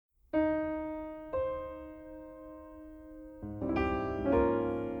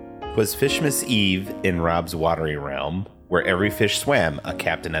'Twas Fishmas Eve in Rob's watery realm, where every fish swam, a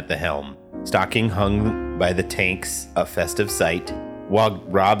captain at the helm. Stocking hung by the tanks, a festive sight, while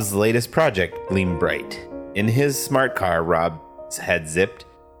Rob's latest project gleamed bright. In his smart car, Rob's head zipped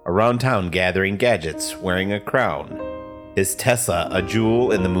around town, gathering gadgets, wearing a crown. His Tesla, a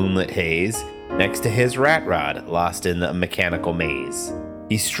jewel in the moonlit haze, next to his rat rod, lost in a mechanical maze.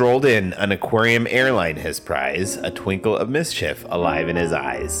 He strolled in, an aquarium airline his prize, a twinkle of mischief alive in his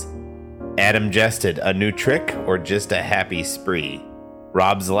eyes. Adam jested, a new trick or just a happy spree?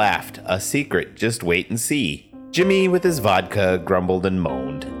 Rob's laughed, a secret, just wait and see. Jimmy with his vodka grumbled and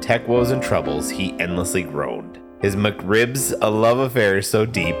moaned, tech woes and troubles he endlessly groaned. His McRibs a love affair so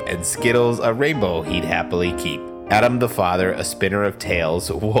deep, and Skittles a rainbow he'd happily keep. Adam the father, a spinner of tales,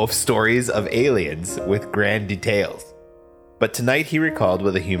 wove stories of aliens with grand details. But tonight he recalled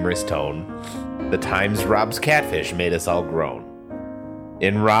with a humorous tone the times Rob's catfish made us all groan.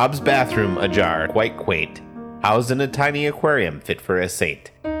 In Rob's bathroom a jar, quite quaint, housed in a tiny aquarium fit for a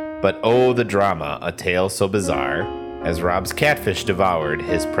saint. But oh, the drama, a tale so bizarre, as Rob's catfish devoured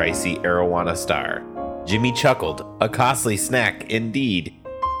his pricey arowana star. Jimmy chuckled, a costly snack indeed,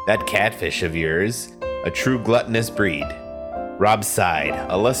 that catfish of yours, a true gluttonous breed. Rob sighed,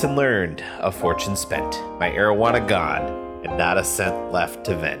 a lesson learned, a fortune spent, my arowana gone, and not a cent left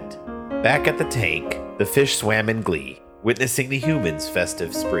to vent. Back at the tank, the fish swam in glee, witnessing the humans'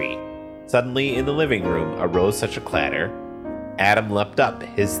 festive spree. Suddenly in the living room arose such a clatter, Adam leapt up,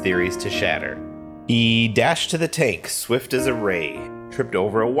 his theories to shatter. He dashed to the tank, swift as a ray, tripped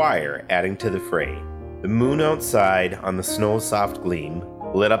over a wire, adding to the fray. The moon outside, on the snow's soft gleam,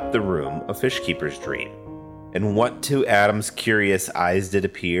 lit up the room, a fishkeeper's dream. And what to Adam's curious eyes did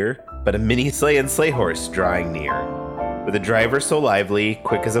appear, but a mini sleigh and sleigh horse drawing near. With a driver so lively,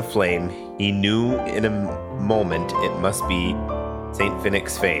 quick as a flame, he knew in a moment it must be St.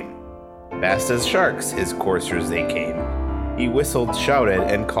 Finnick's fame. Fast as sharks, his coursers they came. He whistled, shouted,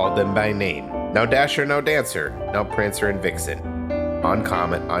 and called them by name. Now Dasher, now Dancer, now Prancer and Vixen. On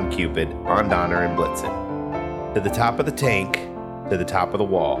Comet, on Cupid, on Donner and Blitzen. To the top of the tank, to the top of the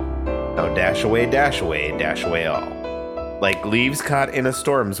wall. Now dash away, dash away, dash away all. Like leaves caught in a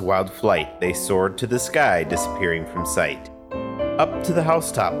storm's wild flight, they soared to the sky, disappearing from sight. Up to the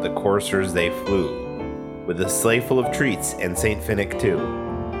housetop the coursers they flew, with a sleigh full of treats and St. Finnick too.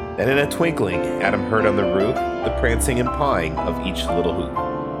 Then in a twinkling, Adam heard on the roof the prancing and pawing of each little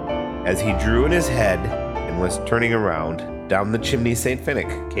hoof. As he drew in his head and was turning around, down the chimney St.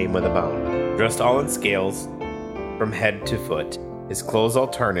 Finnick came with a bound. Dressed all in scales, from head to foot, his clothes all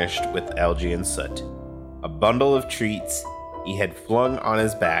tarnished with algae and soot. A bundle of treats he had flung on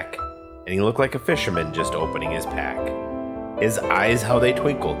his back, and he looked like a fisherman just opening his pack. His eyes how they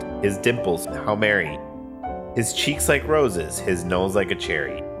twinkled, his dimples how merry, his cheeks like roses, his nose like a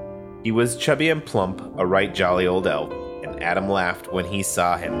cherry. He was chubby and plump, a right jolly old elf, and Adam laughed when he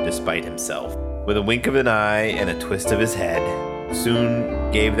saw him despite himself. With a wink of an eye and a twist of his head,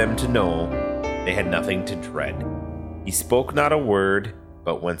 soon gave them to know they had nothing to dread. He spoke not a word,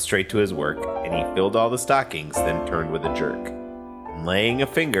 but went straight to his work, and he filled all the stockings, then turned with a jerk. And laying a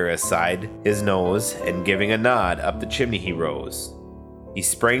finger aside his nose, and giving a nod, up the chimney he rose. He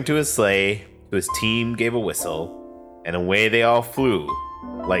sprang to his sleigh, to his team gave a whistle, and away they all flew,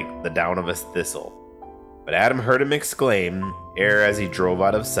 like the down of a thistle. But Adam heard him exclaim, ere as he drove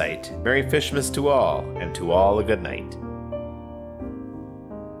out of sight, Merry Fishmas to all, and to all a good night.